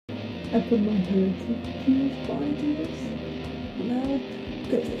I put my hand to can Bonnie do this? No?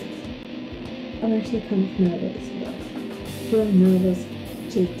 Good. I'm actually kind of nervous, but if you're nervous,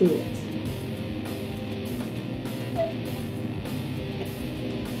 just do it.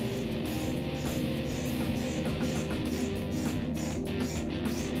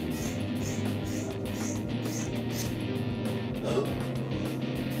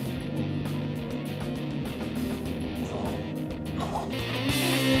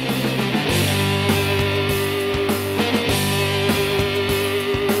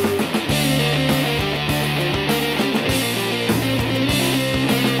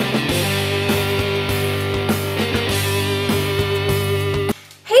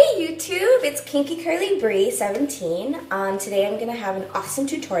 It's Kinky Curly Bree 17. Today I'm gonna have an awesome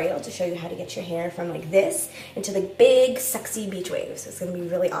tutorial to show you how to get your hair from like this into the big sexy beach waves. It's gonna be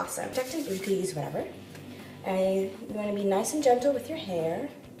really awesome. Protective, you could use whatever. You wanna be nice and gentle with your hair.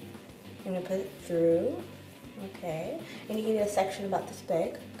 I'm gonna put it through, okay. And you can do a section about this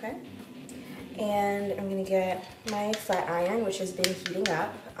big, okay. And I'm gonna get my flat iron, which has been heating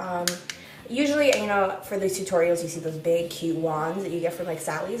up. Usually, you know, for these tutorials, you see those big, cute wands that you get from like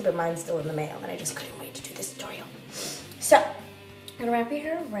Sally's, but mine's still in the mail, and I just couldn't wait to do this tutorial. So, I'm gonna wrap your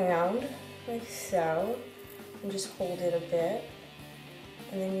hair around, like so, and just hold it a bit.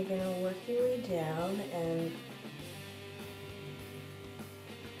 And then you're gonna work your way down, and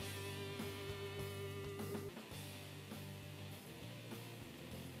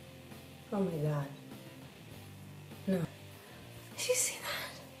oh my god. No. Did you see that?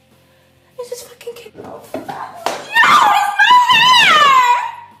 I just fucking kicked it off. No! It's my hair!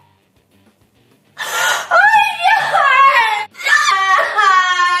 Oh my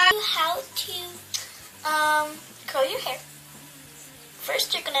god! How to curl your hair.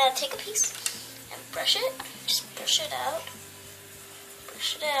 First, you're gonna take a piece and brush it. Just brush it out.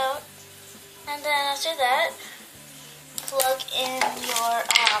 Brush it out. And then after that, plug in your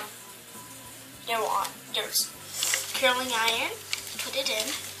curling iron. Put it in.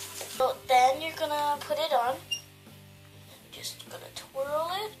 So then you're gonna put it on. Just gonna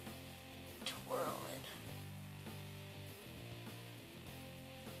twirl it. Twirl it.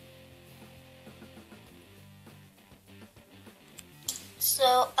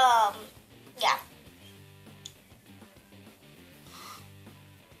 So, yeah.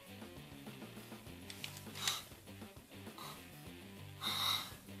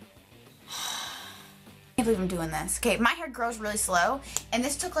 I can't believe I'm doing this. Okay, my hair grows really slow, and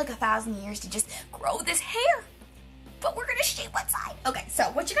this took like 1,000 years to just grow this hair. But we're gonna shave one side. Okay, so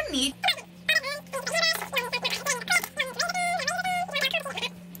what you're gonna need.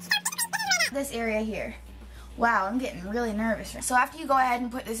 This area here. Wow, I'm getting really nervous. So after you go ahead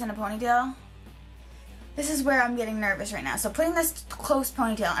and put this in a ponytail, this is where I'm getting nervous right now. So putting this close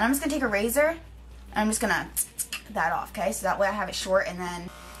ponytail, and I'm just gonna take a razor, and I'm just gonna that off, okay? So that way I have it short, and then.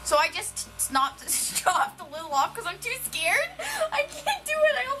 So I just chopped the little off because I'm too scared. I can't do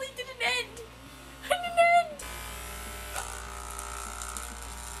it. I only did an end.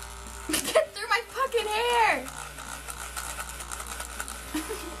 Get through my fucking hair.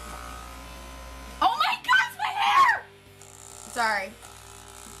 Oh my god, my hair! Sorry.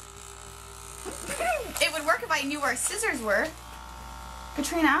 It would work if I knew where scissors were.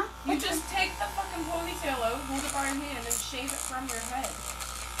 Katrina? You just take the fucking ponytail out, hold it by your hand, and shave it from your head.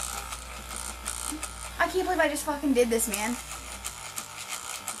 I can't believe I just fucking did this, man.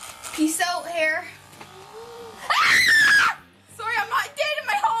 Peace out, hair. Ah! Sorry, I'm not dead in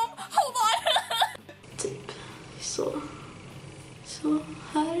my home. Hold on. Typ så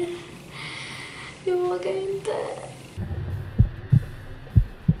här. Jag vågar inte.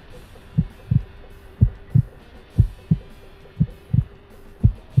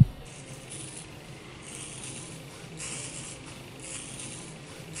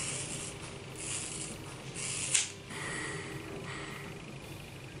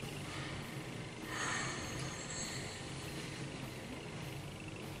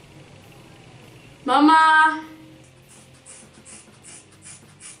 Mamma!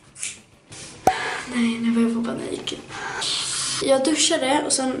 Nej, nu börjar jag få panik. Jag duschade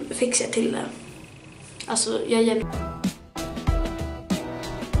och sen fixade jag till det. Alltså, jag gör...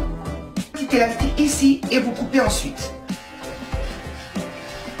 Quittez la fille ici et vous coupez ensuite.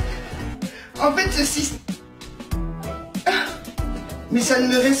 En fait, ceci... Mais ça ne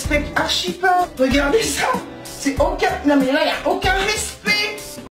me respecte archi pas. Regardez ça. C'est aucun... Non mais là, il n'y a aucun respect.